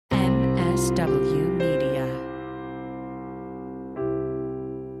HW Media.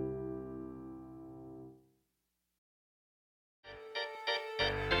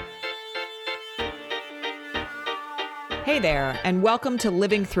 Hey there, and welcome to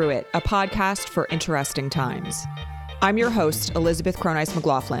Living Through It, a podcast for interesting times. I'm your host, Elizabeth Cronise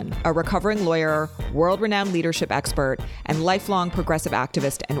McLaughlin, a recovering lawyer, world-renowned leadership expert, and lifelong progressive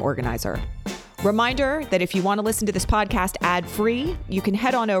activist and organizer. Reminder that if you want to listen to this podcast ad-free, you can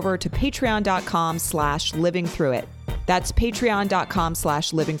head on over to patreon.com/livingthroughit. That's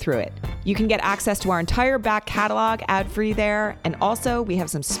patreon.com/livingthroughit. You can get access to our entire back catalog ad-free there, and also we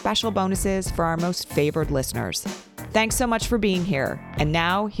have some special bonuses for our most favored listeners. Thanks so much for being here, and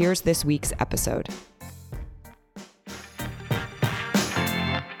now here's this week's episode.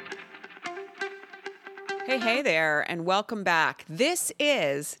 Hey there, and welcome back. This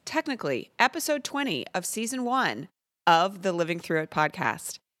is technically episode 20 of season 1 of the Living Through It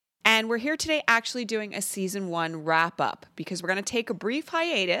podcast. And we're here today actually doing a season 1 wrap up because we're going to take a brief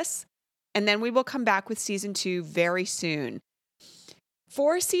hiatus and then we will come back with season 2 very soon.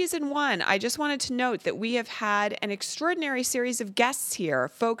 For season 1, I just wanted to note that we have had an extraordinary series of guests here,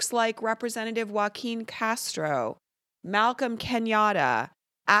 folks like Representative Joaquin Castro, Malcolm Kenyatta,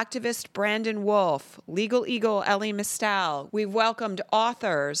 activist Brandon Wolf, legal eagle Elie Mystal. We've welcomed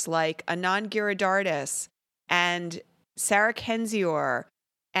authors like Anand Giridharadas and Sarah Kendzior,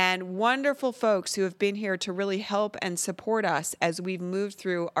 and wonderful folks who have been here to really help and support us as we've moved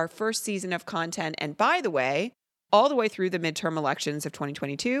through our first season of content. And by the way, all the way through the midterm elections of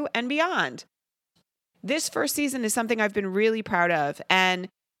 2022 and beyond. This first season is something I've been really proud of. And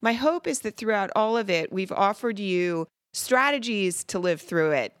my hope is that throughout all of it, we've offered you strategies to live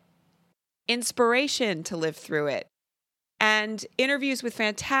through it, inspiration to live through it, and interviews with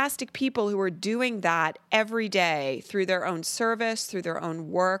fantastic people who are doing that every day through their own service, through their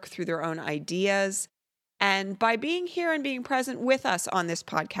own work, through their own ideas, and by being here and being present with us on this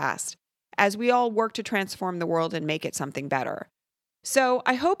podcast as we all work to transform the world and make it something better. So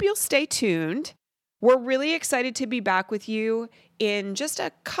I hope you'll stay tuned. We're really excited to be back with you in just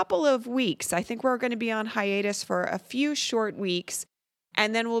a couple of weeks. I think we're going to be on hiatus for a few short weeks,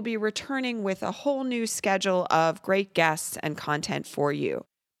 and then we'll be returning with a whole new schedule of great guests and content for you.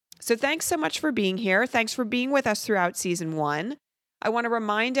 So thanks so much for being here. Thanks for being with us throughout season 1. I want to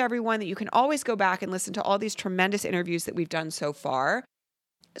remind everyone that you can always go back and listen to all these tremendous interviews that we've done so far.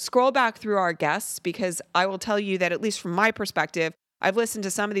 Scroll back through our guests, because I will tell you that, at least from my perspective, I've listened to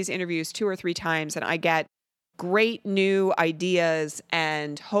some of these interviews 2 or 3 times, and I get great new ideas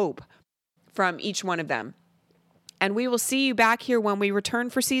and hope from each one of them. And we will see you back here when we return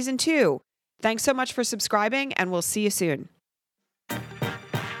for season 2. Thanks so much for subscribing, and we'll see you soon.